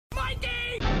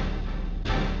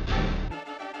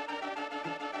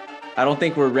I don't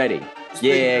think we're ready.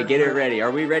 Yeah, get it ready.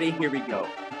 Are we ready? Here we go.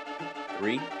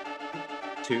 3,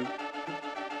 2,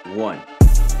 1.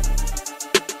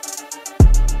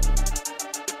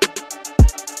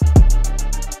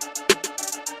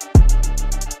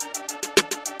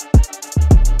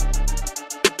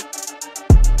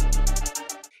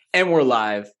 And we're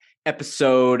live.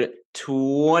 Episode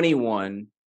 21.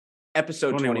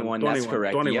 Episode 21. That's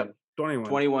correct. 21, Yep.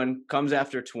 21 comes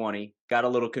after 20. Got a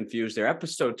little confused there.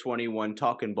 Episode 21,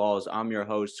 Talkin Balls. I'm your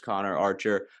host, Connor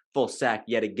Archer. Full sack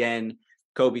yet again.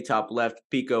 Kobe top left,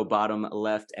 Pico bottom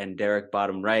left, and Derek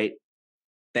bottom right.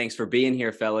 Thanks for being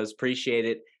here, fellas. Appreciate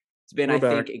it. It's been,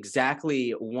 think,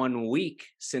 exactly 1 week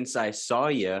since I saw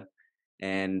you.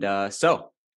 And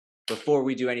so, before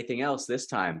we do anything else this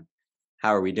time,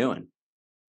 how are we doing?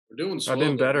 We're doing slow. I've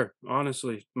been better,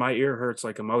 honestly. My ear hurts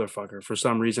like a motherfucker for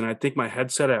some reason. I think my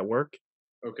headset at work,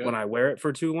 when I wear it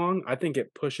for too long, I think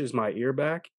it pushes my ear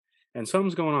back, and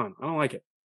something's going on. I don't like it.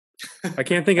 I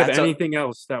can't think of anything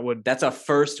else that would. That's a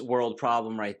first world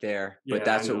problem right there, but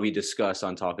that's what we discuss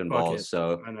on Talkin Balls.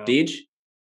 So, Deej?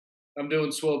 I'm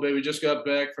doing swell, baby. Just got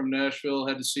back from Nashville.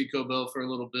 Had to see Cobell for a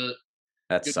little bit.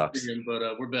 That sucks.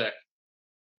 But we're back.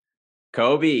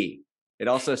 Kobe, it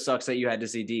also sucks that you had to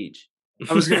see Deej.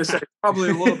 I was going to say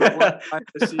probably a little bit less time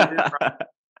to see him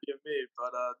than me,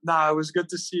 but it was good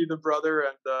to see the brother,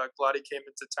 and glad he came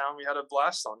into town. We had a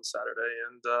blast on Saturday,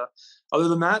 and other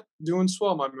than that, doing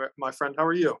swell, my friend. How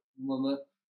are you?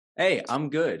 Hey, I'm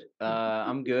good.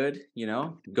 I'm good. You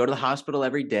know, go to the hospital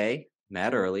every day,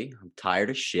 mad early. I'm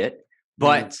tired of shit,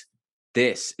 but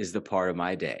this is the part of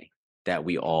my day that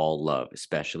we all love,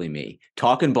 especially me.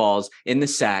 Talking balls in the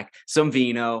sack, some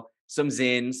vino, some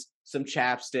zins, some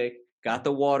chapstick. Got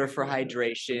the water for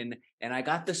hydration, and I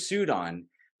got the suit on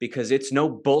because it's no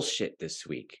bullshit this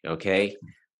week, okay?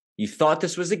 You thought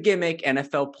this was a gimmick,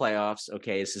 NFL playoffs.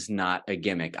 Okay, this is not a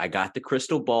gimmick. I got the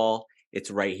crystal ball.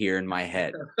 It's right here in my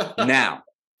head. Now,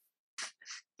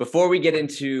 before we get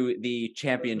into the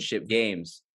championship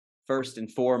games, first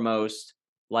and foremost,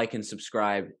 like and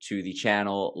subscribe to the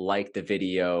channel, like the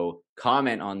video,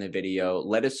 comment on the video,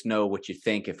 let us know what you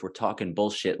think. If we're talking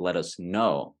bullshit, let us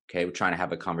know, okay? We're trying to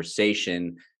have a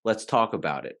conversation. Let's talk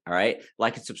about it, all right?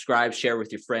 Like and subscribe, share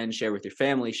with your friends, share with your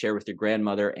family, share with your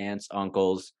grandmother, aunts,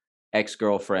 uncles,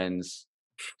 ex-girlfriends,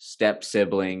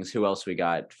 step-siblings. Who else we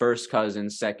got? First cousin,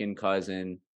 second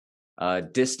cousin,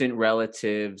 distant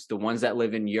relatives, the ones that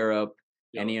live in Europe,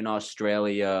 any in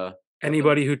Australia.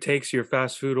 Anybody who takes your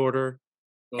fast food order.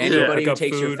 Anybody who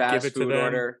takes your fast food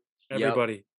order.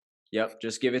 Everybody. Yep.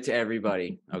 Just give it to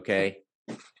everybody. Okay.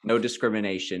 No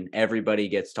discrimination. Everybody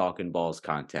gets Talking Balls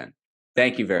content.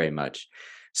 Thank you very much.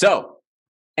 So,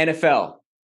 NFL,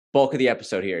 bulk of the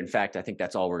episode here. In fact, I think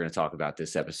that's all we're going to talk about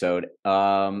this episode.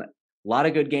 A lot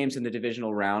of good games in the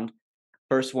divisional round.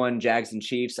 First one, Jags and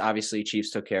Chiefs. Obviously,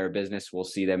 Chiefs took care of business. We'll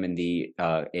see them in the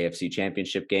AFC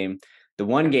Championship game. The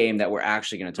one game that we're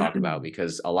actually going to talk about,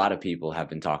 because a lot of people have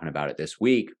been talking about it this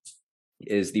week,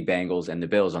 is the Bengals and the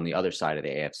Bills on the other side of the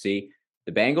AFC.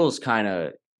 The Bengals kind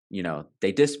of,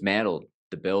 they dismantled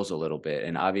the Bills a little bit.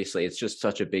 And obviously, it's just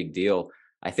such a big deal.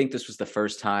 I think this was the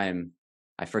first time,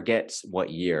 I forget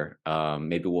what year,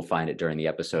 maybe we'll find it during the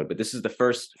episode, but this is the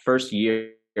first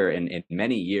year in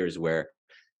many years where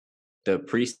the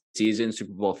preseason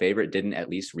Super Bowl favorite didn't at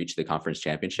least reach the conference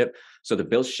championship. So the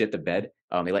Bills shit the bed.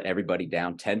 They let everybody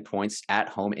down 10 points at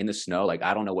home in the snow. Like,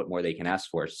 I don't know what more they can ask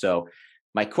for. So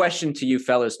my question to you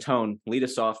fellas, Tone, lead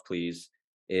us off, please,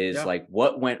 is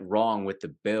what went wrong with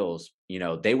the Bills?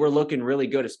 They were looking really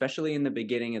good, especially in the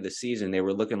beginning of the season. They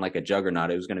were looking like a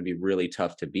juggernaut. It was going to be really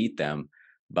tough to beat them,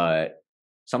 but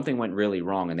something went really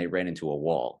wrong and they ran into a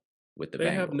wall. With the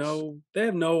Bengals. They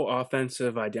have no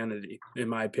offensive identity, in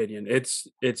my opinion.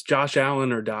 It's Josh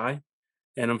Allen or die.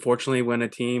 And unfortunately, when a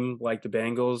team like the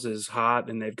Bengals is hot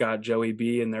and they've got Joey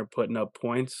B and they're putting up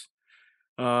points,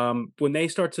 when they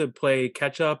start to play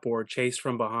catch up or chase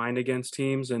from behind against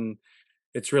teams, and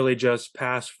it's really just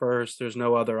pass first, there's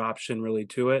no other option really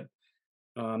to it.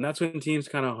 That's when teams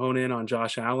kind of hone in on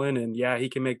Josh Allen, and he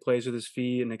can make plays with his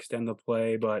feet and extend the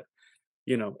play, but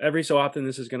every so often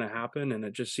this is going to happen, and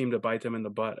it just seemed to bite them in the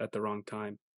butt at the wrong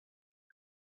time.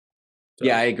 So,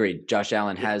 yeah, I agree. Josh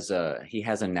Allen has a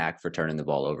knack for turning the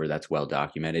ball over. That's well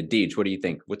documented. Deej, what do you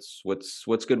think?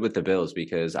 What's good with the Bills?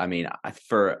 Because I mean,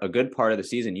 for a good part of the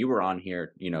season, you were on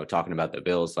here, talking about the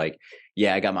Bills. Like,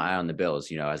 I got my eye on the Bills.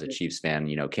 As a Chiefs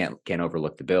fan, can't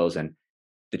overlook the Bills. And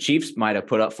the Chiefs might have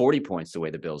put up 40 points the way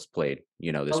the Bills played,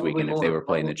 this weekend if they were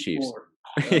playing the Chiefs.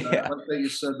 I think you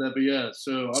said that, but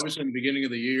so obviously in the beginning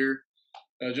of the year,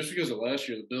 just because of last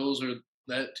year, the Bills are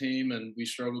that team, and we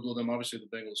struggled with them. Obviously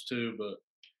the Bengals too, but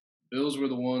Bills were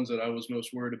the ones that I was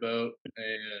most worried about,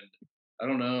 and I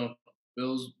don't know.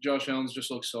 Josh Allen's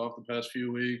just looked soft the past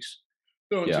few weeks.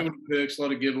 Throwing too many picks, a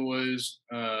lot of giveaways,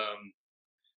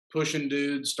 pushing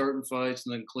dudes, starting fights,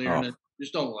 and then clearing it.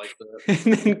 Just don't like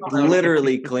that.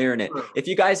 Literally clearing it. If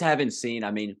you guys haven't seen,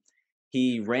 I mean,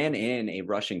 he ran in a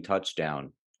rushing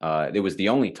touchdown. It was the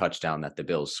only touchdown that the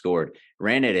Bills scored.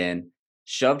 Ran it in,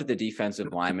 shoved the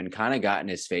defensive lineman, kind of got in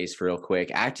his face real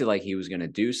quick, acted like he was going to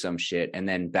do some shit, and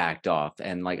then backed off.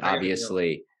 And like,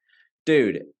 obviously,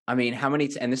 dude, I mean, how many,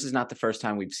 and this is not the first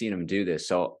time we've seen him do this.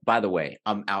 So by the way,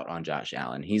 I'm out on Josh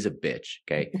Allen. He's a bitch.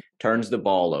 Okay. Turns the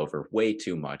ball over way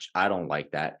too much. I don't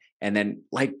like that. And then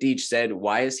like Deej said,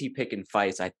 why is he picking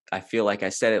fights? I feel like I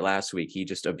said it last week. He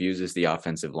just abuses the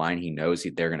offensive line. He knows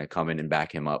they're going to come in and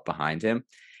back him up behind him.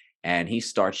 And he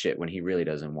starts shit when he really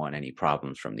doesn't want any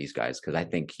problems from these guys. Cause I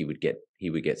think he would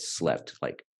get slept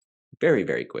like very,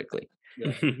 very quickly.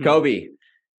 Yeah. Kobe,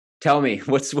 tell me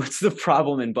what's the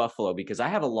problem in Buffalo? Because I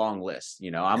have a long list.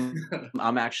 You know, I'm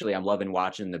loving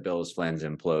watching the Bills fans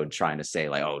implode, trying to say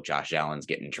like, oh, Josh Allen's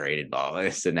getting traded, ball,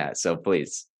 this and that. So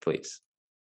please.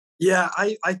 Yeah,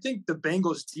 I think the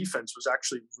Bengals defense was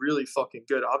actually really fucking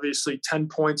good. Obviously 10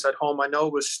 points at home. I know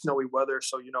it was snowy weather,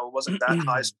 so it wasn't that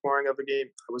high scoring of a game.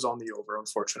 I was on the over,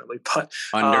 unfortunately. But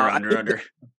under.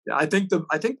 I think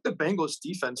the Bengals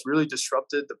defense really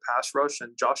disrupted the pass rush,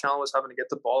 and Josh Allen was having to get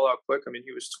the ball out quick. I mean,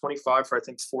 he was 25 for I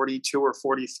think 42 or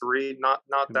 43, not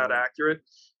that accurate.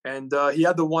 And he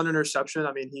had the one interception.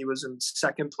 I mean, he was in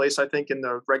second place, I think, in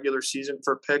the regular season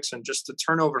for picks, and just the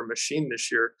turnover machine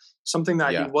this year. Something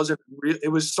that he wasn't.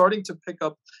 It was starting to pick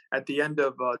up at the end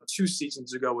of 2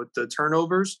 seasons ago with the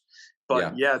turnovers.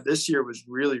 But this year was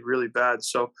really, really bad.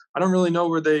 So I don't really know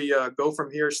where they go from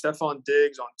here. Stephon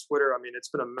Diggs on Twitter. I mean, it's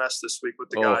been a mess this week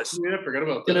with the guys. Yeah, I forgot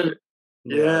about that.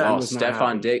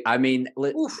 Stephon Diggs. I mean,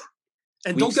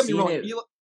 and don't get me wrong.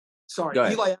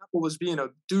 Eli Apple was being a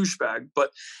douchebag,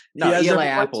 but Eli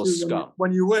Apple's scum.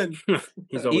 When you win,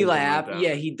 Eli Apple,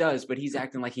 he does, but he's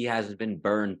acting like he hasn't been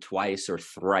burned twice or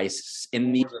thrice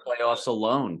in the playoffs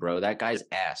alone, bro. That guy's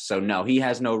ass. So no, he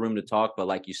has no room to talk. But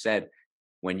like you said,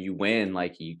 when you win,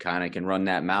 like you kind of can run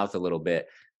that mouth a little bit.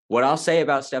 What I'll say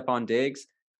about Stephon Diggs,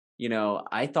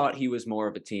 I thought he was more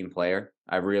of a team player.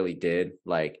 I really did.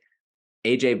 Like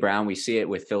AJ Brown, we see it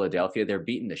with Philadelphia. They're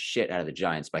beating the shit out of the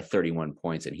Giants by 31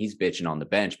 points, and he's bitching on the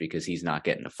bench because he's not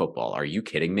getting the football. Are you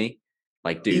kidding me?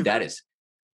 Like, dude, that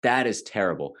is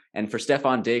terrible. And for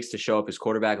Stephon Diggs to show up as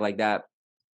quarterback like that,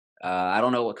 I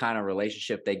don't know what kind of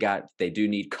relationship they got. They do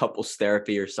need couples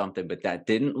therapy or something, but that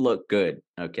didn't look good.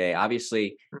 Okay.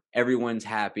 Obviously, everyone's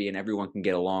happy and everyone can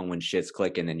get along when shit's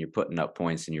clicking and you're putting up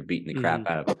points and you're beating the crap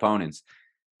out of opponents.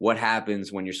 What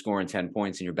happens when you're scoring 10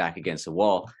 points and you're back against the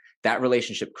wall? That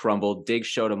relationship crumbled. Diggs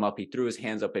showed him up. He threw his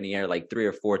hands up in the air like 3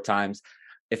 or 4 times.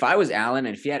 If I was Allen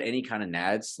and if he had any kind of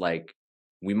nads, like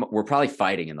we're probably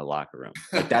fighting in the locker room.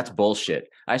 Like that's bullshit.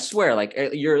 I swear, like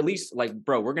you're at least like,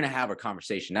 bro, we're going to have a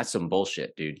conversation. That's some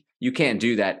bullshit, dude. You can't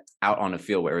do that out on the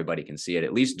field where everybody can see it.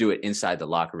 At least do it inside the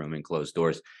locker room and closed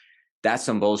doors. That's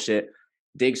some bullshit.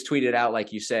 Diggs tweeted out,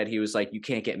 like you said, he was like, you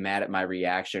can't get mad at my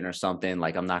reaction or something.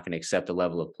 Like, I'm not going to accept a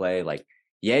level of play. Like,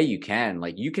 yeah, you can.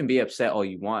 Like, you can be upset all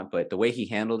you want, but the way he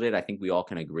handled it, I think we all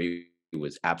can agree it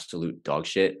was absolute dog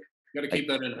shit. You got to keep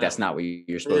that in. That's not what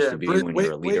you're supposed to be when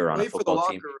you're a leader on a football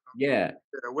team. Yeah,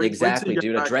 exactly,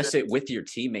 dude. Address it with your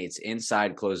teammates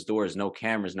inside closed doors, no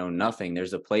cameras, no nothing.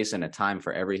 There's a place and a time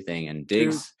for everything. And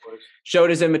Diggs showed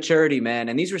his immaturity, man.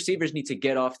 And these receivers need to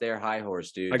get off their high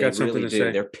horse, dude. I got something to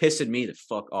say. They're pissing me the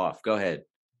fuck off. Go ahead.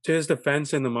 To his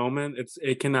defense, in the moment,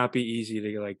 it cannot be easy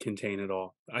to like contain it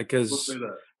all because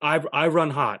I run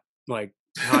hot, like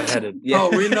hot headed. Oh,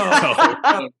 we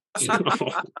know.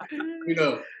 We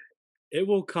know. It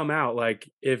will come out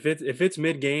like if it's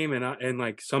mid game and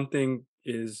like something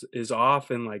is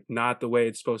off and like not the way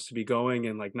it's supposed to be going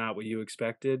and like not what you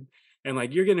expected and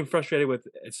like you're getting frustrated with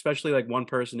especially like one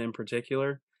person in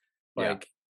particular, like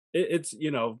it's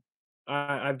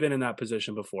I've been in that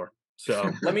position before.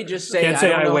 So let me just say, can't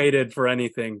say I waited for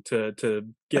anything to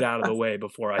get out of the way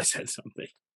before I said something.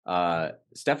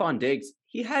 Stephon Diggs,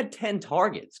 he had 10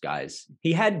 targets, guys.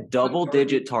 He had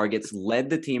double-digit targets, led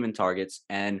the team in targets,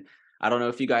 and I don't know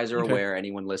if you guys are aware,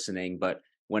 anyone listening, but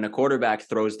when a quarterback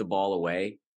throws the ball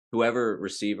away, whichever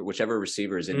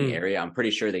receiver is in the area, I'm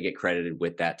pretty sure they get credited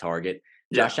with that target.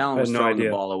 Josh Allen was throwing the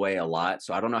ball away a lot,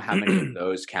 so I don't know how many of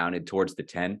those counted towards the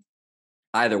 10.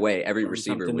 Either way, every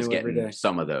receiver was getting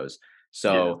some of those.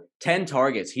 So 10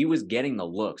 targets, he was getting the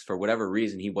looks. For whatever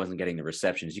reason, he wasn't getting the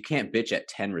receptions. You can't bitch at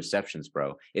 10 receptions,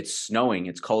 bro. It's snowing.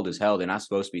 It's cold as hell. They're not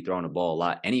supposed to be throwing a ball a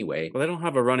lot anyway. Well, they don't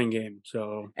have a running game,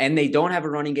 so. And they don't have a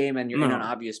running game, and you're in an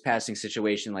obvious passing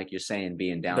situation, like you're saying,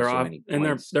 being down so many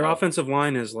points. And their offensive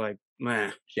line is like,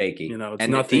 meh. Shaky. You know, it's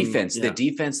and nothing, the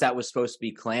defense that was supposed to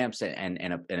be clamps and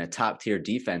a top tier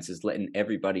defense is letting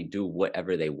everybody do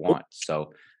whatever they want.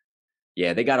 So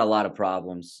yeah, they got a lot of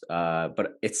problems,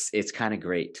 but it's kind of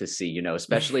great to see, you know,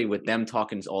 especially with them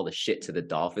talking all the shit to the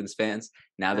Dolphins fans.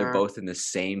 Now they're both in the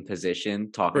same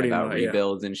position talking about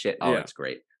rebuilds and shit. Oh, it's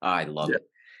great. I love it.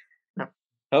 Yeah.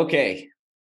 Okay.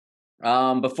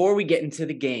 Before we get into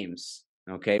the games,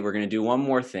 okay, we're going to do one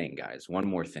more thing, guys. One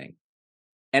more thing.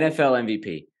 NFL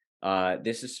MVP.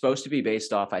 This is supposed to be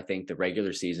based off, I think, the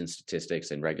regular season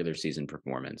statistics and regular season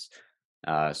performance.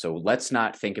 So let's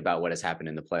not think about what has happened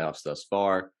in the playoffs thus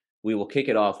far. We will kick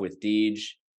it off with Deej.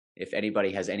 If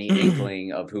anybody has any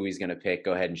inkling of who he's going to pick,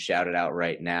 go ahead and shout it out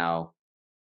right now.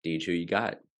 Deej, who you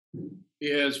got? He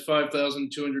has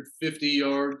 5,250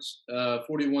 yards,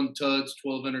 41 tugs,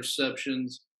 12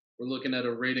 interceptions. We're looking at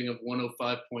a rating of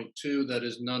 105.2. That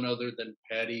is none other than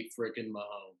Patty frickin'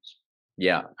 Mahomes.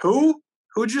 Yeah.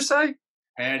 Who'd you say?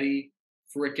 Patty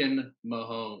frickin'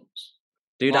 Mahomes.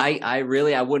 Dude, I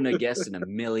wouldn't have guessed in a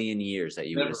million years that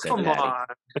you would have said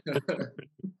that.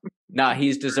 Nah,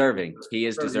 he's deserving. He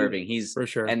is deserving. He's for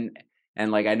sure.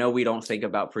 And like, I know we don't think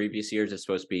about previous years. It's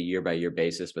supposed to be a year by year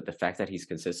basis, but the fact that he's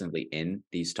consistently in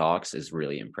these talks is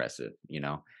really impressive. You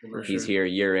know, he's here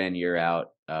year in, year out.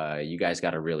 You guys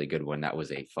got a really good one. That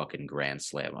was a fucking grand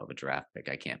slam of a draft pick.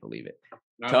 I can't believe it.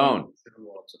 Tone.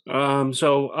 I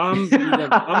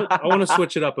want to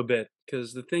switch it up a bit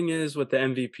because the thing is with the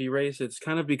MVP race, it's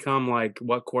kind of become like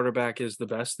what quarterback is the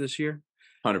best this year.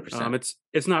 100%.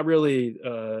 It's not really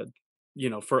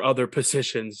for other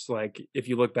positions. Like if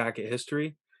you look back at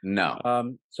history,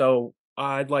 no. So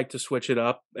I'd like to switch it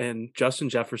up, and Justin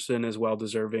Jefferson is well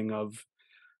deserving of.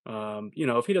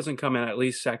 If he doesn't come in at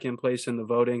least second place in the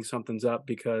voting, something's up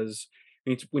because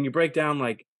when you break down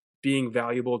like being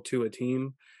valuable to a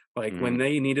team, like when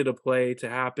they needed a play to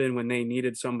happen, when they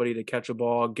needed somebody to catch a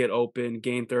ball, get open,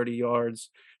 gain 30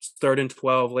 yards, 3rd and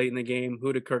 12 late in the game,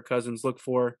 who did Kirk Cousins look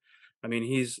for? I mean,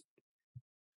 he's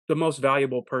the most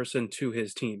valuable person to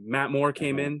his team. Matt Moore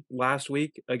came in last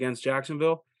week against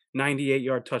Jacksonville,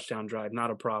 98-yard touchdown drive,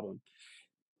 not a problem.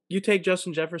 You take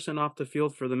Justin Jefferson off the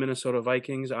field for the Minnesota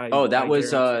Vikings. That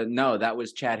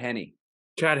was Chad Henne.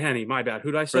 Chad Henne, my bad.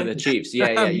 Who did I say? For the Chiefs.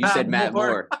 Yeah. You said Matt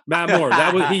Moore. Matt Moore.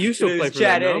 He used to play for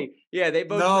Chad them, Henne. no? Yeah, they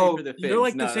both play for the Fins. They're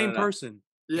like the same person.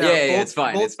 Yeah, it's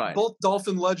fine. It's fine. Both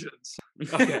Dolphin legends.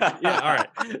 Okay. Yeah, all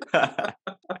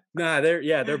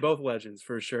right. They're both legends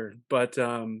for sure. But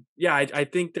I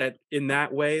think that in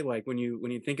that way, like when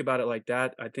you think about it like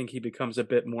that, I think he becomes a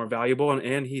bit more valuable.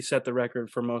 And he set the record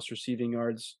for most receiving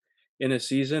yards in a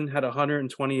season, had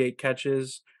 128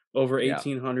 catches, over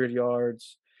 1,800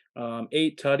 yards,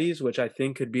 8 tutties, which I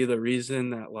think could be the reason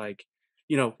that, like,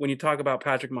 when you talk about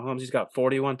Patrick Mahomes, he's got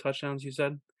 41 touchdowns, you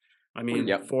said? I mean,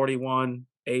 41,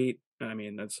 8, I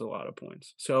mean, that's a lot of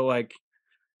points. So, like,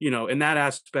 in that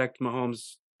aspect,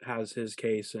 Mahomes has his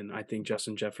case, and I think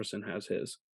Justin Jefferson has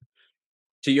his.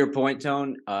 To your point,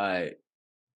 Tone,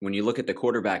 when you look at the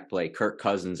quarterback play, Kirk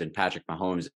Cousins and Patrick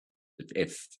Mahomes,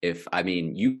 if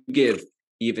you give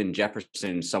even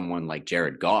Jefferson someone like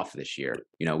Jared Goff this year,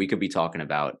 we could be talking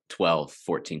about 12,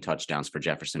 14 touchdowns for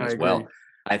Jefferson as well.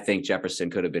 I think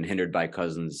Jefferson could have been hindered by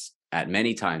Cousins at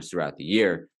many times throughout the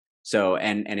year. So,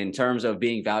 and in terms of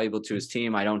being valuable to his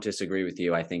team, I don't disagree with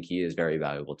you. I think he is very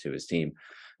valuable to his team.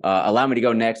 Allow me to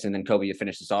go next, and then Kobe, you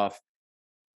finish this off.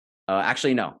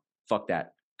 Actually, no, fuck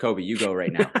that. Kobe, you go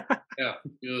right now. Yeah,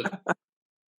 good.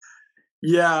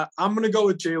 Yeah, I'm going to go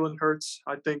with Jalen Hurts.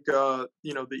 I think, the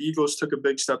Eagles took a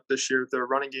big step this year. Their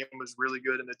running game was really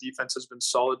good, and the defense has been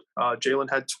solid. Jalen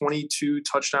had 22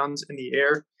 touchdowns in the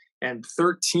air and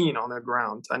 13 on the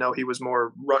ground. I know he was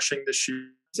more rushing this year.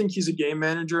 I think he's a game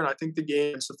manager, and I think the game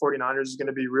against the 49ers is going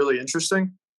to be really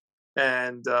interesting.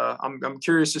 And I'm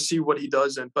curious to see what he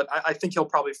does. But I think he'll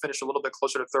probably finish a little bit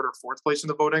closer to 3rd or 4th place in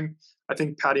the voting. I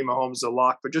think Patty Mahomes is a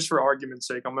lock. But just for argument's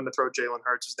sake, I'm going to throw Jalen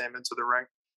Hurts' name into the ring.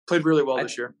 Played really well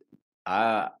this year.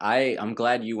 I'm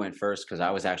glad you went first because I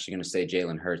was actually going to say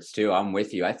Jalen Hurts too. I'm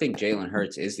with you. I think Jalen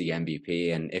Hurts is the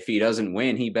MVP, and if he doesn't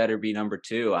win, he better be number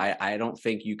 2. I don't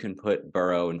think you can put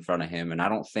Burrow in front of him, and I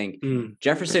don't think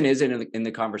Jefferson is in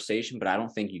the conversation, but I don't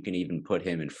think you can even put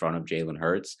him in front of Jalen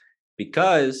Hurts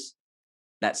because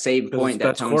that same point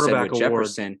that Tone said with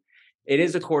Jefferson, it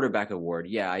is a quarterback award.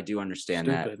 Yeah, I do understand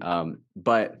that.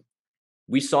 But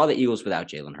we saw the Eagles without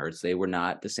Jalen Hurts. They were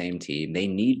not the same team. They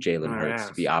need Jalen Hurts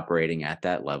to be operating at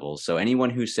that level. So anyone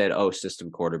who said, oh, system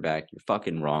quarterback, you're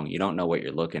fucking wrong. You don't know what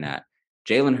you're looking at.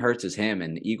 Jalen Hurts is him,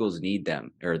 and the Eagles need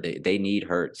them, or they need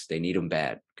Hurts. They need him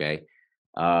bad, okay?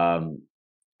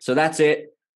 So that's it.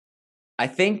 I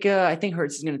think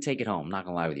Hurts is going to take it home. I'm not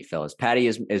going to lie with you, fellas. Patty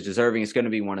is deserving. It's going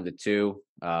to be one of the two.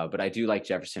 But I do like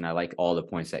Jefferson. I like all the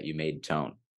points that you made,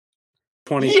 Tone.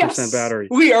 20% battery.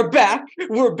 We are back.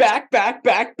 We're back.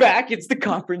 It's the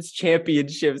conference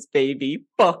championships, baby.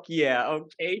 Fuck yeah.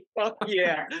 Okay. Fuck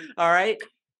yeah. All right.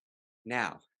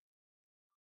 Now,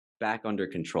 back under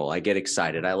control. I get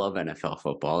excited. I love NFL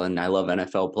football and I love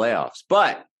NFL playoffs.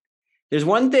 But there's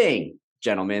one thing,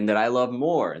 gentlemen, that I love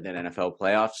more than NFL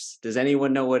playoffs. Does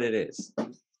anyone know what it is? Oh,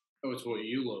 it's what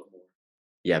you love more.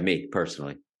 Yeah, me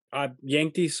personally.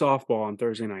 Yankee softball on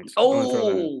Thursday nights.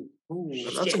 Oh,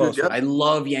 that's a good guess. I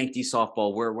love Yankee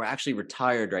softball. We're actually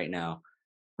retired right now.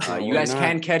 You guys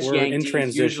can catch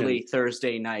Yankees usually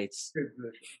Thursday nights.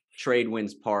 Trade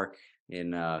Winds Park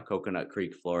in Coconut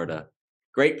Creek, Florida.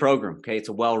 Great program. Okay, it's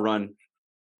a well-run,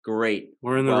 great.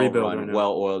 We're in the rebuild right now.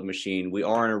 Well-oiled machine. We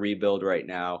are in a rebuild right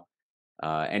now.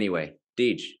 Anyway,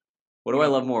 Deej, what do I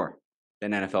love more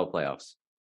than NFL playoffs?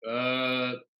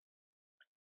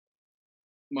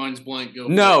 Mine's blank.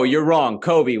 No, you're wrong.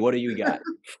 Kobe, what do you got?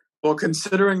 Well,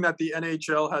 considering that the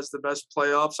NHL has the best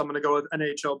playoffs, I'm going to go with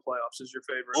NHL playoffs as your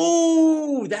favorite.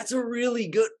 Oh, that's a really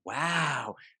good.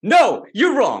 Wow. No,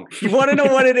 you're wrong. You want to know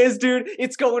what it is, dude?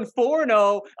 It's going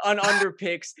 4-0 on under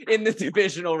picks in the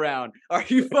divisional round. Are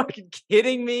you fucking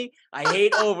kidding me? I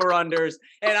hate over-unders.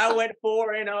 And I went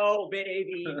 4-0,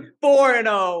 baby.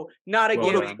 4-0. Not a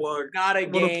game. Not a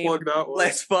game.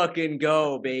 Let's fucking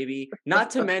go, baby.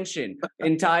 Not to mention,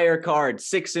 entire card,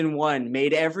 6-1,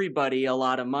 made everybody a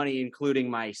lot of money,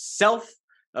 including myself.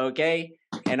 Okay.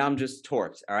 And I'm just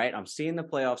torqued. All right. I'm seeing the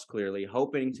playoffs clearly,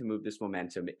 hoping to move this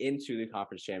momentum into the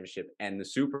conference championship and the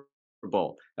Super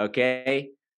Bowl. Okay.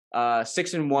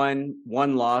 6-1,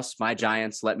 one loss. My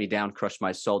Giants let me down, crushed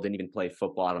my soul, didn't even play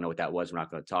football. I don't know what that was. We're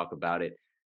not going to talk about it.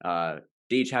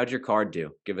 Deej, how'd your card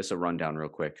do? Give us a rundown real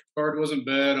quick. Card wasn't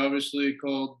bad. Obviously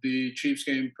called the Chiefs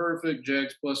game perfect.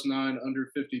 Jags +9, under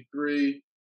 53.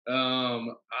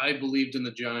 I believed in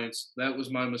the Giants. That was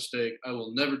my mistake. I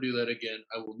will never do that again.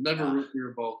 I will never root for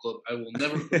your ball club. I will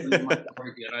never put in my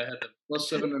card again. I had them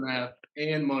 +7.5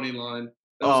 and money line.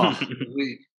 That was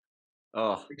weak.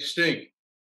 Oh, they stink.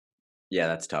 Yeah,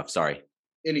 that's tough. Sorry.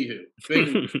 Anywho,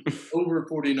 Bengals over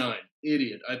 49.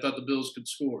 Idiot. I thought the Bills could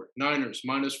score. Niners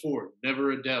 -4.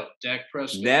 Never a doubt. Dak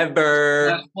Prescott. Never.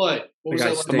 Last play. What was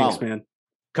that? Stinks, man.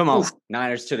 Come on.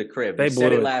 Niners to the crib. They We said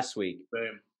blew it it last week.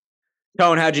 Bam.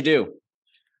 Tone, how'd you do?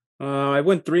 I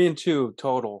went 3-2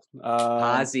 total.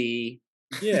 Ozzy.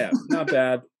 Yeah, not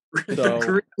bad.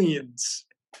 So, Greens.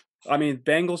 I mean,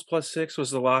 Bengals +6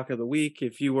 was the lock of the week.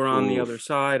 If you were on the other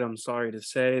side, I'm sorry to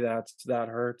say that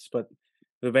hurts, but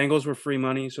the Bengals were free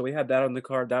money, so we had that on the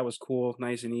card. That was cool,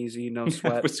 nice and easy, no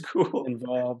sweat That was cool.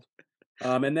 involved.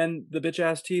 And then the bitch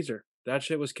ass teaser. That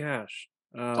shit was cash.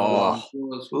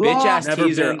 Bitch ass Never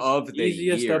teaser been of the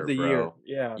easiest year, of the bro. year.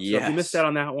 Yeah. So if you missed Yes. out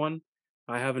on that one,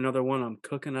 I have another one I'm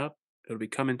cooking up. It'll be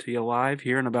coming to you live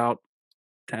here in about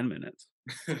 10 minutes.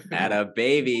 Atta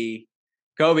baby.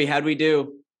 Kobe, how'd we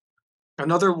do?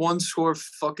 Another one-score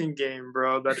fucking game,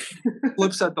 bro. That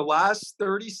flips at the last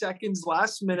 30 seconds,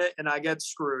 last minute, and I get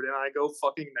screwed, and I go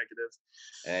fucking negative.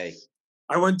 Hey.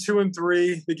 I went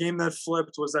 2-3. The game that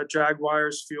flipped was that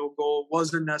Jaguars field goal.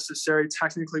 Wasn't necessary.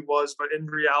 Technically was, but in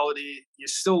reality, you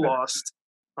still lost.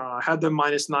 Had them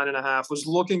 -9.5. Was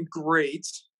looking great.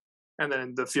 And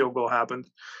then the field goal happened.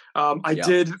 I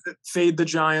did fade the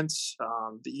Giants.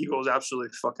 The Eagles absolutely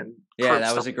fucking. Yeah,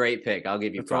 that was a great pick. I'll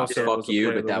give you props. Fuck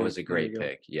you, but that was a great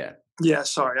pick. Yeah. Yeah,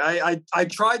 sorry. I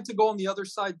tried to go on the other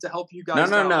side to help you guys.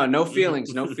 No. No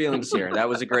feelings. No feelings here. That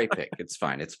was a great pick. It's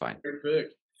fine. It's fine. Great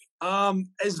pick.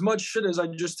 As much shit as I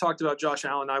just talked about Josh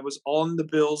Allen, I was on the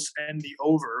Bills and the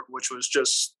over, which was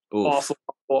just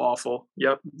awful.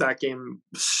 Yep, that game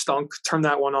stunk. Turned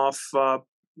that one off.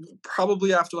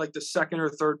 Probably after like the second or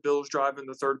third Bills drive in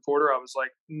the third quarter, I was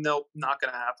like, nope, not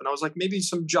going to happen. I was like, maybe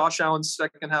some Josh Allen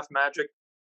second half magic.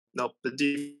 Nope, the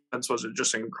defense was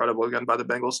just incredible again by the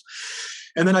Bengals.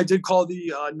 And then I did call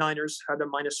the Niners, had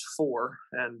them -4,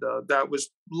 and that was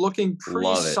looking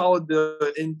pretty solid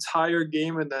the entire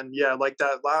game. And then, yeah, like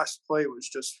that last play was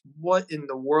just, what in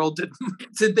the world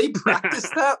did they practice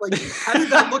that? Like, how did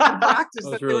that look in practice?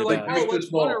 That they were like, oh, let's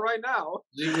run it right now.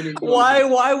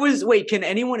 Wait, can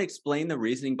anyone explain the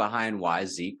reasoning behind why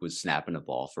Zeke was snapping the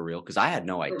ball for real? Because I had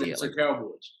no idea. It's the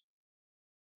Cowboys.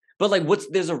 But like,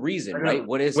 there's a reason, right?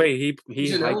 What is? Wait, he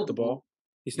hiked the ball.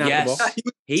 He snapped the ball.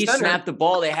 He snapped the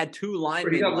ball. They had two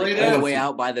linemen all the way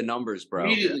out by the numbers, bro.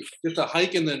 Immediately, just a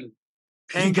hike and then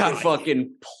he got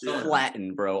fucking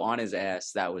flattened, bro, on his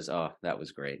ass. That was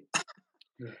great.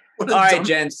 All right,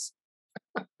 gents.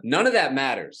 None of that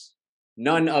matters.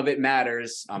 None of it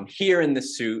matters. I'm here in the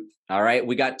suit. All right.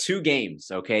 We got 2 games.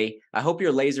 Okay. I hope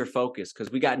you're laser focused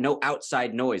because we got no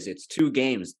outside noise. It's 2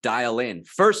 games. Dial in.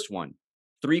 First one,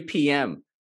 3 p.m.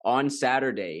 on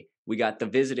Saturday. We got the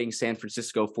visiting San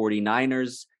Francisco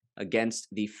 49ers against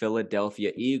the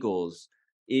Philadelphia Eagles.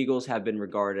 Eagles have been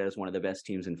regarded as one of the best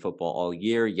teams in football all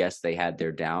year. Yes, they had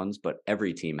their downs, but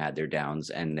every team had their downs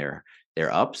and their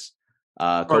ups.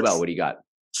 Cobell, what do you got?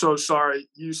 So sorry,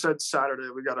 you said Saturday.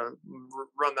 We got to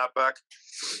run that back.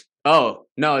 Oh,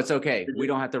 no, it's okay. We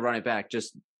don't have to run it back.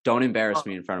 Just don't embarrass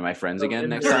me in front of my friends again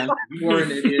next time. You are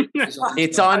an idiot.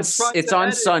 It's on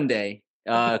Sunday.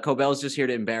 Cobell's just here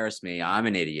to embarrass me. I'm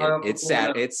an idiot.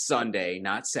 It's Sunday,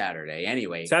 not Saturday.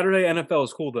 Anyway, Saturday NFL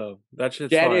is cool though. That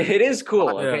shit's yeah, fine. it is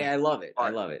cool. Yeah. Okay, I love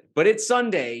it. But it's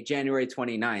Sunday, January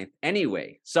 29th.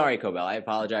 Anyway, sorry, Cobell. I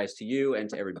apologize to you and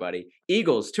to everybody.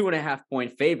 Eagles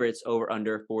 2.5-point favorites over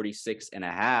under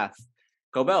 46.5.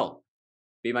 Cobell,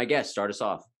 be my guest. Start us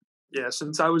off. Yeah,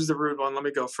 since I was the rude one, let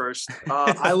me go first.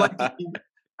 I like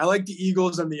the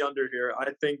Eagles and the under here.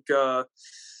 I think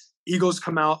Eagles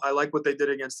come out. I like what they did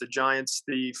against the Giants.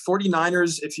 The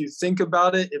 49ers, if you think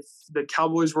about it, if the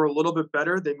Cowboys were a little bit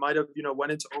better, they might have,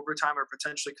 went into overtime or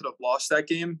potentially could have lost that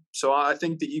game. So I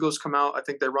think the Eagles come out. I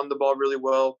think they run the ball really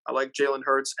well. I like Jalen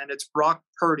Hurts, and it's Brock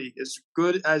Purdy. As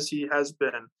good as he has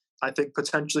been, I think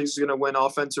potentially he's going to win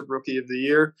Offensive Rookie of the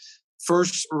Year.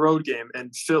 First road game in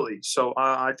Philly. So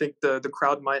I think the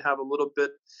crowd might have a little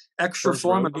bit extra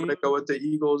for him. I'm going to go with the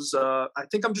Eagles. I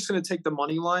think I'm just going to take the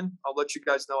money line. I'll let you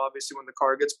guys know, obviously, when the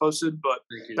card gets posted. But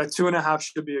that 2.5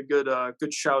 should be a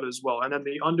good shout as well. And then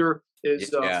the under is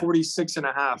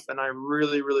 46.5. And I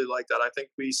really, really like that. I think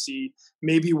we see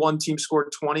maybe one team score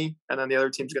 20, and then the other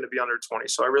team's going to be under 20.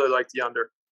 So I really like the under.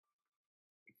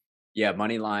 Yeah,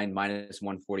 money line minus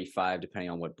 145, depending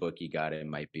on what book you got. It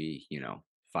might be,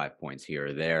 5 points here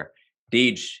or there.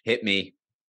 Deej, hit me.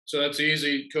 So that's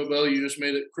easy. Cobell, you just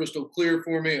made it crystal clear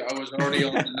for me. I was already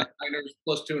on the Niners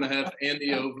plus 2.5 and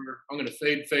the over. I'm going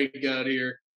to fade God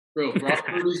here. Bro, Brock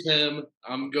Purdy's him.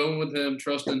 I'm going with him,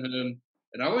 trusting him.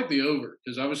 And I like the over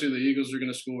because obviously the Eagles are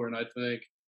going to score, and I think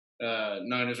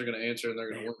Niners are going to answer and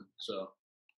they're going to win. So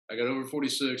I got over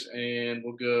 46, and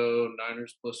we'll go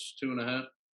Niners plus 2.5.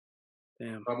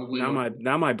 Damn. Probably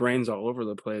now my brain's all over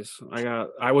the place.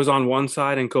 I was on one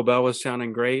side and Cobell was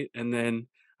sounding great, and then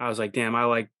I was like, damn, I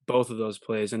like both of those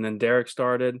plays. And then Derek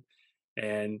started,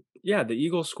 and yeah, the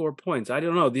Eagles score points. I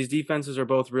don't know. These defenses are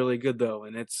both really good though,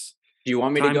 and it's. Do you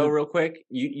want me to go real quick?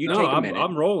 You take a minute.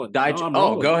 I'm rolling. I'm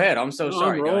rolling. Go ahead. I'm so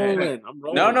sorry. I'm rolling. I'm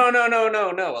rolling. No.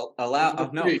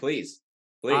 No, please.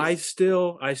 I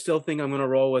still think I'm going to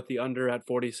roll with the under at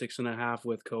 46.5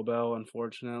 with Cobell.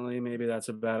 Unfortunately, maybe that's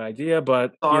a bad idea,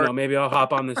 but maybe I'll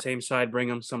hop on the same side, bring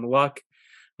them some luck.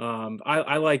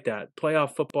 I like that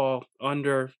playoff football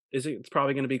under. It's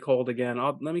probably going to be cold again.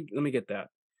 Let me get that.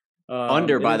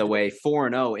 Under, by the way,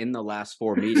 4-0 in the last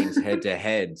 4 meetings head to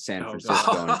head, San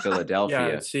Francisco and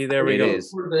Philadelphia. Yeah, see, there we go.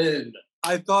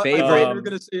 I thought you were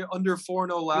going to say under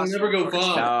 4-0 last. Never go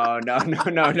 5. No.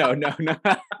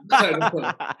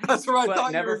 That's where I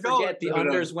thought never you were going. Forget the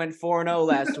unders went 4-0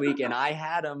 last week, and I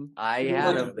had them.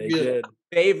 They did.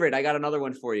 Favorite, I got another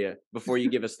one for you before you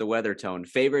give us the weather tone.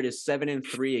 Favorite is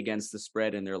 7-3 against the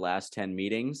spread in their last 10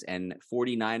 meetings, and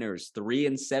 49ers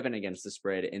 3-7 against the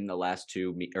spread in the last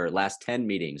 10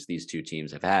 meetings these two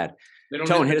teams have had.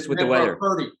 Tone, hit us with the weather.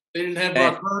 They didn't have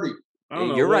Brock Purdy.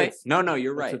 You're right. No,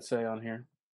 you're right. What's it say on here?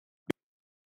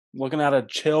 Looking at a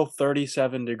chill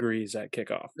 37 degrees at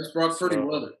kickoff. That's Brock Purdy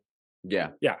weather.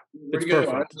 Yeah. It's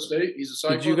perfect. State? He's a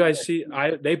cyclone. Did you guys see?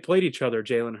 They played each other,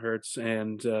 Jalen Hurts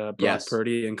and Brock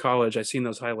Purdy in college. I seen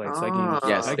those highlights.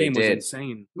 That game was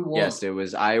insane. Yes, it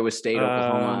was Iowa State,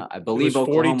 Oklahoma. I believe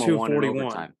Oklahoma won in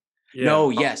overtime. Yeah.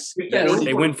 No, yes.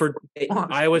 They went for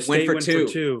Iowa State went for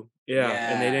 2. Yeah,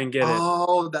 and they didn't get it.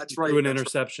 Oh, that's right. Threw an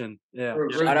interception. Yeah.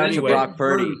 Shout out to Brock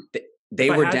Purdy. They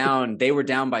were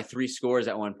down by 3 scores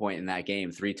at one point in that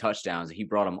game, 3 touchdowns. He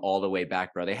brought them all the way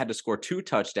back, bro. They had to score 2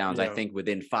 touchdowns, I think,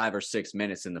 within 5 or 6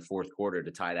 minutes in the fourth quarter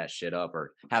to tie that shit up,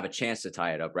 or have a chance to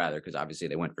tie it up, rather, because obviously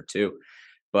they went for 2.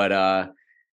 But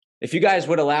if you guys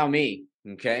would allow me,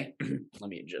 okay, let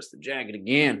me adjust the jacket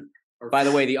again. By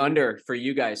the way, the under for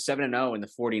you guys, 7-0 in the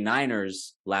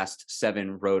 49ers last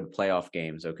 7 road playoff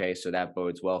games. Okay, so that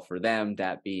bodes well for them.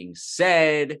 That being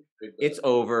said, it's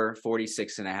over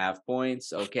 46.5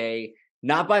 points. Okay,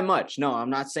 Not by much. No, I'm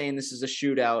not saying this is a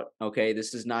shootout. Okay.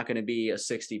 This is not going to be a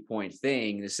 60-point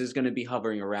thing. This is going to be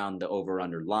hovering around the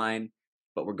over-under line,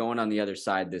 but we're going on the other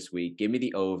side this week. Give me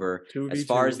the over. 2v2. As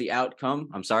far as the outcome,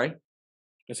 I'm sorry?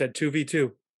 I said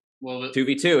 2v2. Well,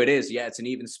 2v2 it is. Yeah, it's an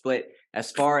even split.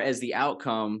 As far as the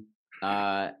outcome,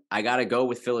 I got to go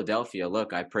with Philadelphia.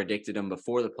 Look, I predicted them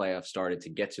before the playoffs started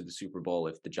to get to the Super Bowl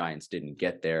if the Giants didn't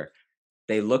get there.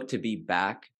 They look to be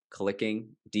back clicking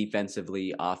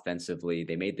defensively, offensively.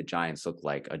 They made the Giants look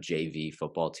like a JV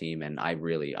football team. And I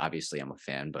really, obviously I'm a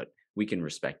fan, but we can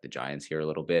respect the Giants here a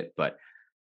little bit. But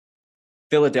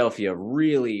Philadelphia,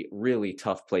 really, really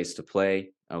tough place to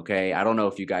play. Okay. I don't know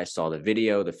if you guys saw the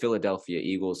video. The Philadelphia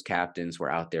Eagles captains were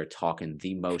out there talking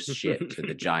the most shit to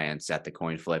the Giants at the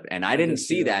coin flip. And I didn't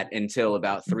see that until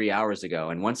about 3 hours ago.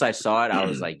 And once I saw it, I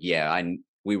was like, yeah,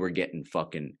 we were getting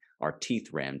fucking our teeth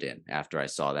rammed in after I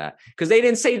saw that. Because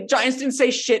Giants didn't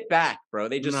say shit back, bro.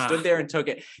 They just stood there and took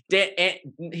it.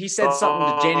 He said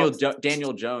something to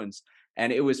Daniel Jones.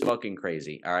 And it was fucking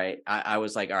crazy. All right. I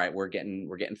was like, all right, we're getting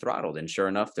throttled. And sure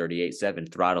enough,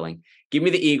 38-7 throttling. Give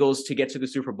me the Eagles to get to the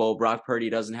Super Bowl. Brock Purdy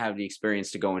doesn't have the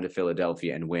experience to go into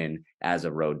Philadelphia and win as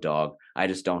a road dog. I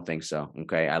just don't think so.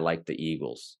 Okay. I like the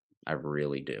Eagles. I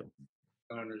really do.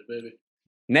 Niners, baby.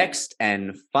 Next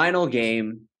and final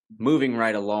game, moving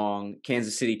right along,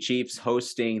 Kansas City Chiefs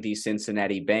hosting the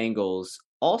Cincinnati Bengals.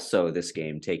 Also, this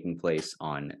game taking place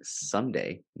on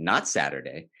Sunday, not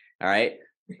Saturday. All right.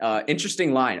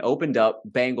 Interesting line. Opened up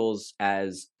Bengals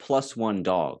as +1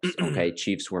 dogs. Okay.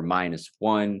 Chiefs were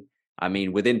 -1. I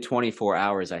mean, within 24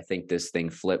 hours, I think this thing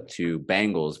flipped to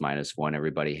Bengals -1.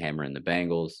 Everybody hammering the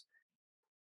Bengals.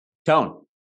 Tone,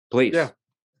 please. Yeah.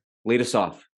 Lead us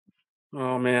off.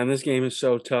 Oh man, this game is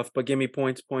so tough, but give me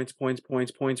points. It's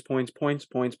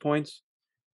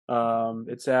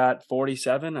at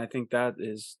 47. I think that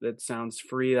sounds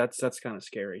free. That's kind of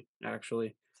scary,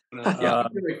 actually. I feel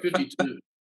like 52.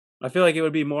 I feel like it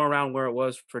would be more around where it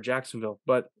was for Jacksonville,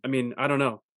 but I mean, I don't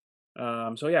know.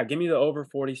 So yeah, give me the over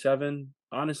 47.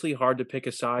 Honestly, hard to pick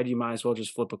a side. You might as well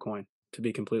just flip a coin, to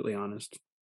be completely honest.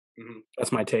 Mm-hmm.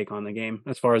 That's my take on the game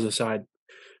as far as the side.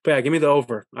 But yeah, give me the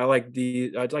over. I'd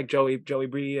like Joey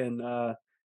B and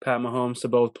Pat Mahomes to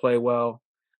both play well.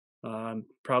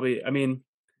 Probably, I mean,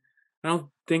 I don't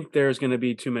think there's going to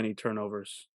be too many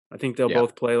turnovers. I think they'll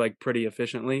both play like pretty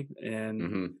efficiently,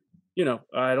 and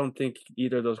I don't think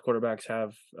either of those quarterbacks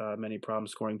have many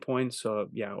problems scoring points. So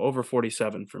yeah, over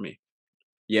 47 for me.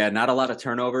 Yeah, not a lot of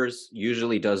turnovers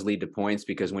usually does lead to points,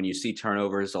 because when you see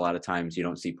turnovers, a lot of times you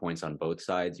don't see points on both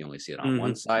sides. You only see it on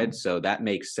one side. So that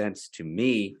makes sense to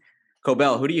me.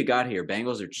 Cobell, who do you got here?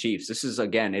 Bengals or Chiefs? This is,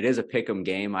 again, it is a pick'em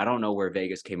game. I don't know where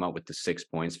Vegas came up with the 6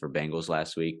 points for Bengals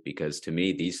last week, because to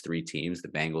me, these three teams, the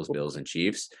Bengals, Bills, and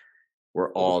Chiefs,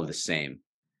 were all the same.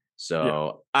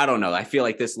 So I don't know. I feel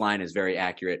like this line is very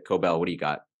accurate. Cobell, what do you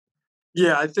got?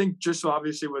 Yeah, I think just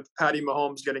obviously with Patty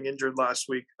Mahomes getting injured last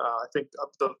week, I think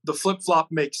the flip-flop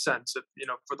makes sense,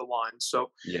 for the line.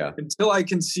 So until I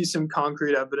can see some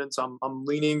concrete evidence, I'm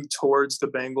leaning towards the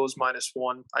Bengals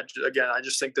 -1. I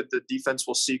just think that the defense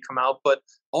will come out. But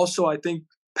also I think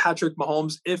Patrick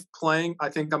Mahomes, if playing, I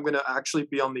think I'm going to actually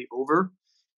be on the over.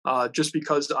 Just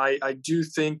because I do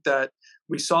think that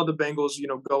we saw the Bengals,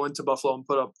 go into Buffalo and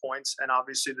put up points, and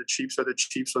obviously the Chiefs are the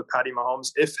Chiefs with Patty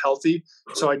Mahomes, if healthy.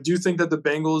 So I do think that the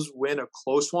Bengals win a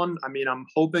close one. I mean, I'm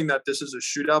hoping that this is a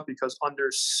shootout, because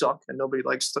unders suck and nobody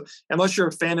likes to, unless you're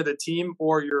a fan of the team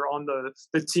or you're on the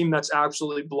team that's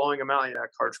absolutely blowing them out. Yeah,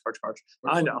 Karch.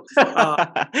 I know.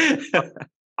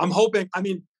 I'm hoping. I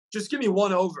mean, just give me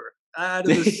one over. Out of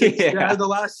the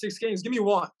last 6 games, give me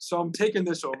one. So I'm taking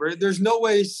this over. There's no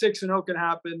way 6-0 can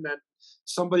happen. And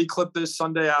somebody clip this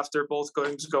Sunday after both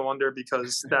games go under,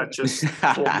 because that just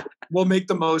will make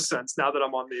the most sense now that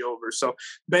I'm on the over. So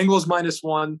Bengals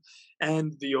 -1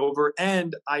 and the over.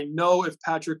 And I know if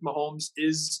Patrick Mahomes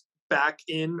is back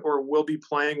in or will be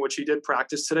playing, which he did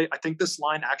practice today, I think this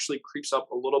line actually creeps up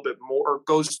a little bit more, or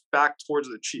goes back towards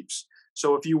the Chiefs.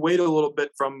 So if you wait a little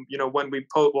bit from, when we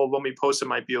post, it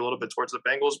might be a little bit towards the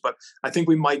Bengals, but I think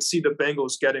we might see the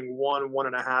Bengals getting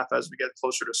 1.5 as we get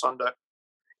closer to Sunday.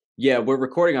 Yeah, we're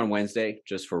recording on Wednesday,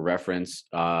 just for reference.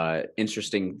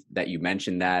 Interesting that you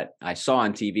mentioned that. I saw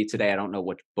on TV today, I don't know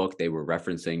which book they were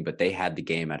referencing, but they had the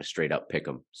game at a straight up pick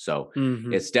 'em. So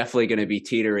it's definitely going to be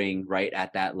teetering right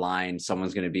at that line.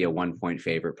 Someone's going to be a 1-point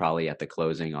favorite probably at the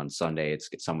closing on Sunday. It's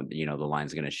someone, the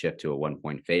line's going to shift to a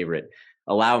 1-point favorite.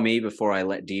 Allow me, before I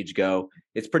let Deej go,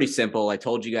 it's pretty simple. I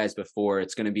told you guys before,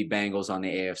 it's going to be Bengals on the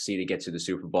AFC to get to the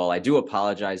Super Bowl. I do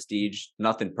apologize, Deej.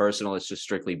 Nothing personal. It's just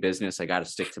strictly business. I got to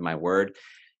stick to my word.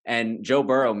 And Joe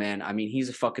Burrow, man, I mean, he's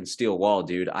a fucking steel wall,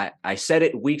 dude. I said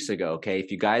it weeks ago, okay?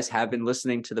 If you guys have been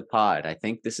listening to the pod, I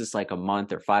think this is like a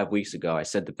month or 5 weeks ago. I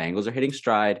said the Bengals are hitting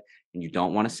stride and you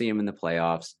don't want to see them in the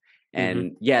playoffs.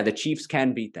 And yeah, the Chiefs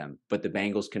can beat them, but the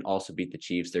Bengals can also beat the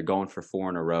Chiefs. They're going for 4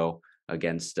 in a row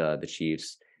against the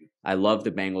Chiefs. I love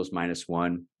the Bengals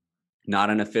 -1.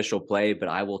 Not an official play, but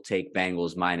I will take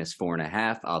Bengals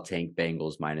 -4.5. I'll take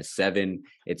Bengals -7.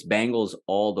 It's Bengals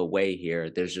all the way here.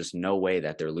 There's just no way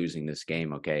that they're losing this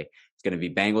game, okay? It's going to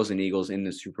be Bengals and Eagles in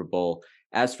the Super Bowl.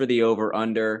 As for the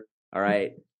over-under, all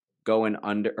right, going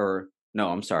under, or no,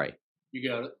 I'm sorry. You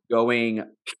got it. Going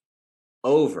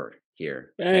over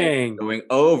here. Bang. Okay? Going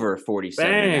over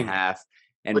 47.5.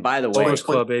 And by the way, Sports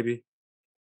Club, baby.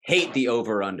 Hate the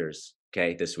over-unders.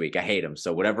 Okay, this week. I hate them.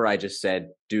 So whatever I just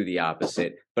said, do the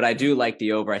opposite. But I do like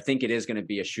the over. I think it is going to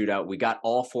be a shootout. We got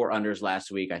all 4 unders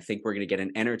last week. I think we're going to get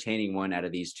an entertaining one out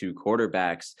of these 2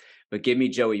 quarterbacks. But give me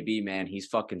Joey B, man. He's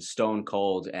fucking stone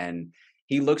cold. And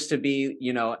he looks to be,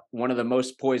 one of the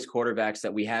most poised quarterbacks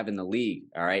that we have in the league.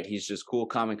 All right. He's just cool,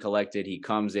 calm, and collected. He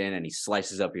comes in and he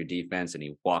slices up your defense and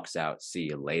he walks out. See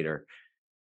you later.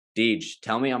 Deej,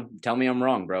 tell me I'm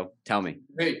wrong, bro. Tell me.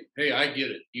 Hey, I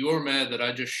get it. You are mad that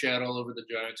I just shat all over the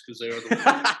Giants because they are the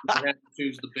ones who have to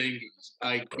choose the Bengals.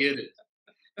 I get it.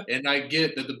 And I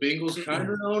get that the Bengals kind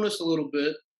of own us a little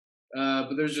bit,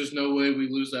 but there's just no way we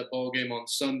lose that ball game on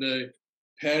Sunday.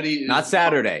 Patty is not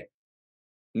Saturday.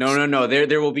 No.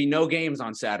 There will be no games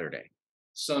on Saturday.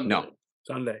 Sunday. No.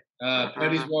 Sunday.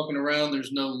 Patty's walking around.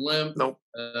 There's no limp. Nope.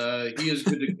 He is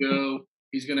good to go.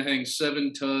 He's going to hang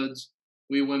 7 tuds.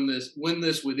 We win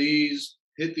this with ease.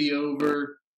 Hit the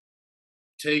over.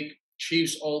 Take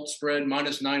Chiefs alt spread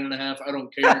 -9.5. I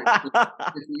don't care.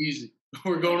 It's easy.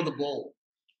 We're going to the bowl.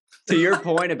 To your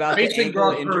point about the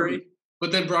ankle injury, Purdy,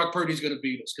 but then Brock Purdy's going to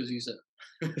beat us because he's in.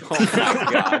 Oh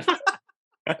my god,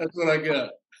 that's what I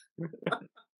got.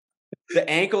 The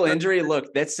ankle injury,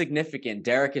 look, that's significant.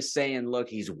 Derek is saying, look,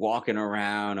 he's walking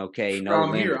around, okay, no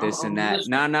limp, this and that.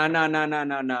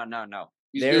 No.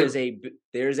 There's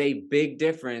a big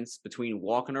difference between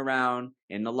walking around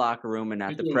in the locker room and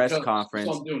at the press conference.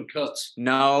 I'm doing cuts.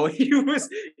 No, he was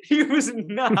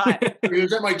not. He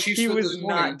was at my Chiefs. He was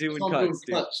not doing cuts,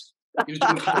 dude. He was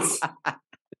doing cuts.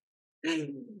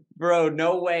 Bro,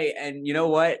 no way. And you know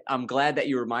what? I'm glad that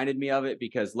you reminded me of it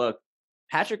because look,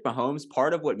 Patrick Mahomes,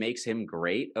 part of what makes him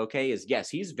great, okay, is yes,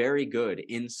 he's very good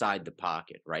inside the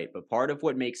pocket, right? But part of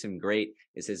what makes him great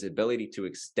is his ability to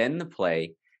extend the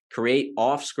play, create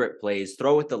off-script plays,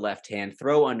 throw with the left hand,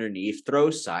 throw underneath, throw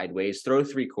sideways, throw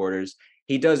 3/4.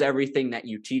 He does everything that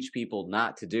you teach people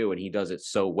not to do, and he does it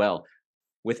so well.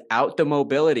 Without the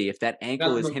mobility, if that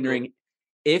ankle is hindering,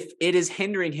 if it is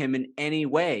hindering him in any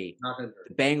way,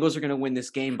 the Bengals are going to win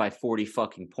this game by 40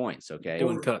 fucking points, okay?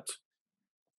 Doing cuts.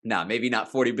 Nah, maybe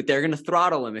not 40, but they're going to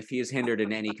throttle him if he is hindered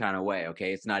in any kind of way,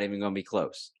 okay? It's not even going to be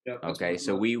close, okay?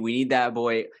 So we need that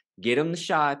boy. Get him the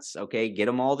shots, okay? Get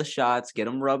him all the shots. Get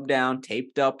him rubbed down,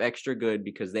 taped up extra good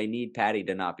because they need Patty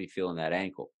to not be feeling that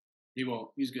ankle. He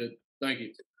won't. He's good. Thank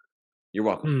you. You're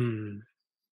welcome.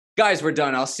 Guys, we're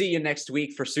done. I'll see you next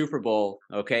week for Super Bowl,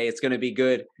 okay? It's going to be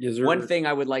good. Yes, one thing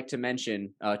I would like to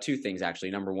mention, 2 things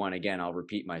actually. Number 1, again, I'll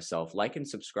repeat myself. Like and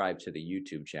subscribe to the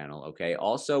YouTube channel, okay?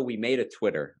 Also, we made a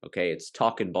Twitter, okay? It's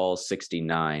Talkin Balls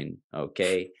 69,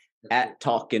 okay? At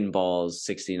Talkin Balls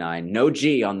 69. No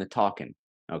G on the Talkin.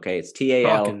 Okay, it's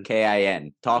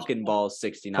TALKIN. Talkin Balls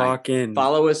 69. Talkin.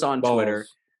 Follow us on balls. Twitter.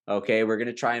 Okay, we're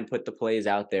gonna try and put the plays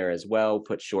out there as well.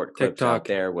 Put short clips TikTok out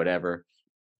there, whatever.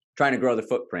 Trying to grow the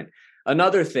footprint.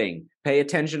 Another thing, pay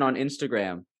attention on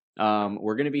Instagram.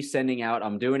 We're gonna be sending out.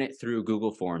 I'm doing it through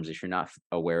Google Forms. If you're not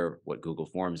aware of what Google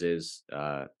Forms is,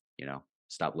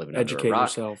 stop living under a rock. Educate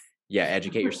yourself. Yeah,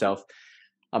 educate yourself.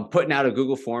 I'm putting out a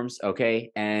Google Forms, okay,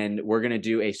 and we're going to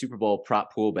do a Super Bowl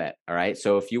prop pool bet, all right?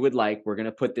 So if you would like, we're going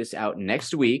to put this out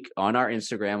next week on our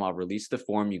Instagram. I'll release the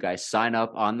form. You guys sign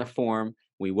up on the form.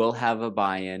 We will have a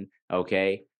buy-in,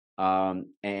 okay?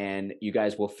 And you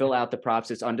guys will fill out the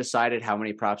props. It's undecided how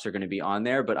many props are going to be on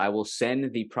there, but I will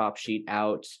send the prop sheet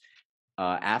out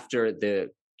after the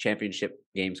championship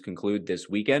games conclude this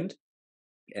weekend,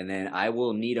 and then I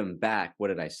will need them back. What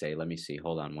did I say? Let me see.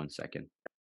 Hold on one second.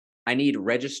 I need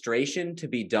registration to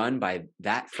be done by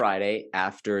that Friday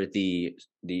after the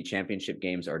championship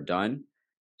games are done.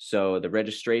 So the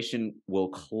registration will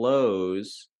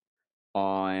close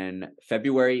on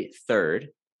February 3rd.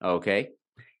 Okay.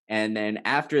 And then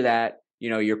after that,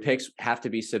 your picks have to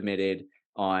be submitted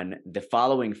on the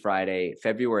following Friday,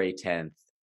 February 10th.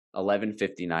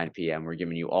 11:59 p.m. We're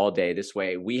giving you all day. This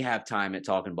way we have time at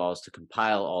Talkin' Balls to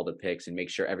compile all the picks and make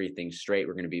sure everything's straight.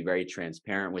 We're going to be very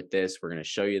transparent with this. We're going to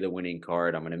show you the winning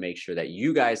card. I'm going to make sure that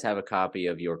you guys have a copy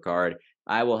of your card.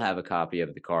 I will have a copy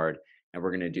of the card, and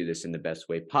we're going to do this in the best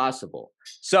way possible.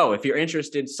 So if you're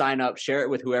interested, sign up, share it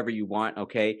with whoever you want,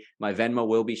 okay? My Venmo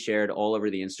will be shared all over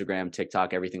the Instagram,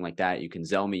 TikTok, everything like that. You can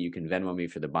Zelle me, you can Venmo me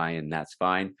for the buy-in. That's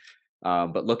fine.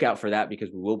 But look out for that because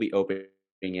we will be opening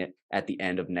it at the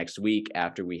end of next week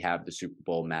after we have the Super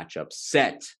Bowl matchup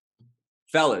set.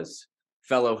 Fellas,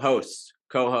 fellow hosts,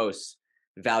 co-hosts,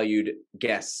 valued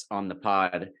guests on the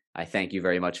pod, I thank you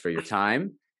very much for your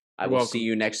time. I will see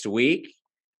you next week.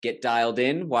 Get dialed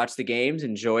in, watch the games,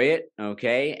 enjoy it,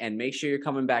 okay? And make sure you're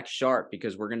coming back sharp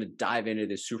because we're going to dive into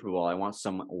this Super Bowl. I want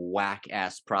some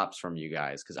whack-ass props from you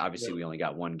guys because obviously we only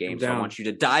got one game. So I want you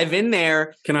to dive in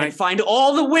there and find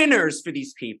all the winners for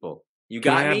these people. You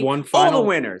got me? All the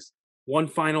winners. One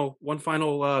final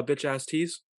bitch-ass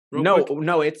tease?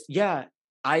 No, it's,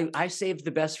 I saved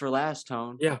the best for last,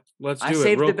 Tone. Yeah, let's do it. I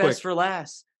saved the best for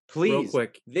last. Please. Real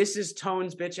quick. This is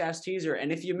Tone's bitch-ass teaser.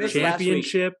 And if you missed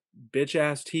Championship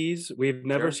bitch-ass tease. We've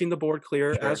never seen the board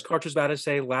clear. As Karch was about to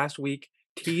say last week,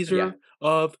 teaser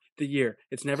of the year.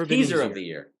 It's never been teaser of the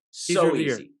year. So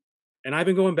easy. And I've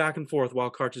been going back and forth while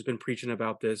Karch has been preaching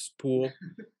about this pool.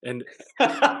 And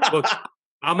look,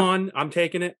 I'm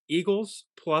taking it. Eagles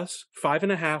plus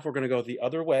 5.5. We're going to go the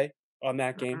other way on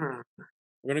that game. We're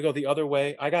going to go the other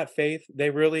way. I got faith. They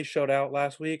really showed out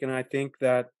last week. And I think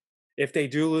that if they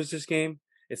do lose this game,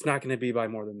 it's not going to be by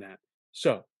more than that.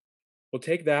 So we'll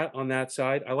take that on that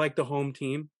side. I like the home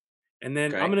team. And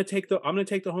then I'm going to take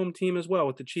the home team as well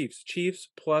with the Chiefs. Chiefs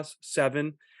plus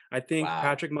 7. I think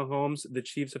Patrick Mahomes, the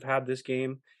Chiefs have had this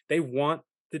game. They want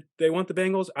the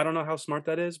Bengals. I don't know how smart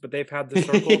that is, but they've had the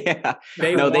circle.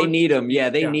 They need him. Yeah,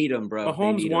 they need him, bro.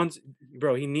 Mahomes wants,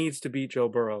 bro. He needs to beat Joe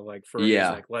Burrow, like for his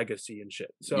like legacy and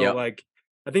shit. So like,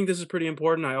 I think this is pretty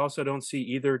important. I also don't see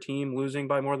either team losing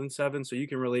by more than 7, so you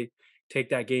can really take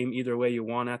that game either way you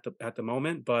want at the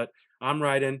moment. But I'm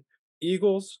riding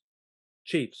Eagles,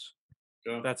 Chiefs.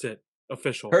 That's it.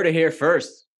 Official. Heard it here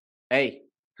first. Hey,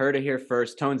 heard it here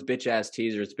first. Tone's bitch ass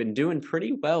teaser. It's been doing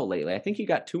pretty well lately. I think you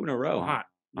got 2 in a row. I'm hot.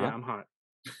 Yeah, I'm hot.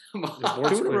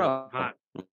 2 in a row. Hot.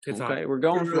 It's okay, hot. We're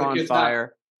going for on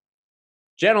fire.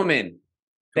 Gentlemen,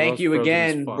 thank you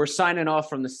again. We're signing off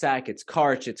from the sack. It's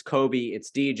Karch, it's Kobe,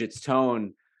 it's Deej, it's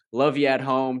Tone. Love you at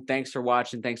home. Thanks for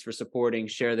watching. Thanks for supporting.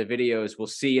 Share the videos. We'll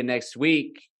see you next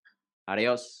week.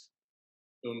 Adios.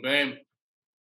 Boom, bam.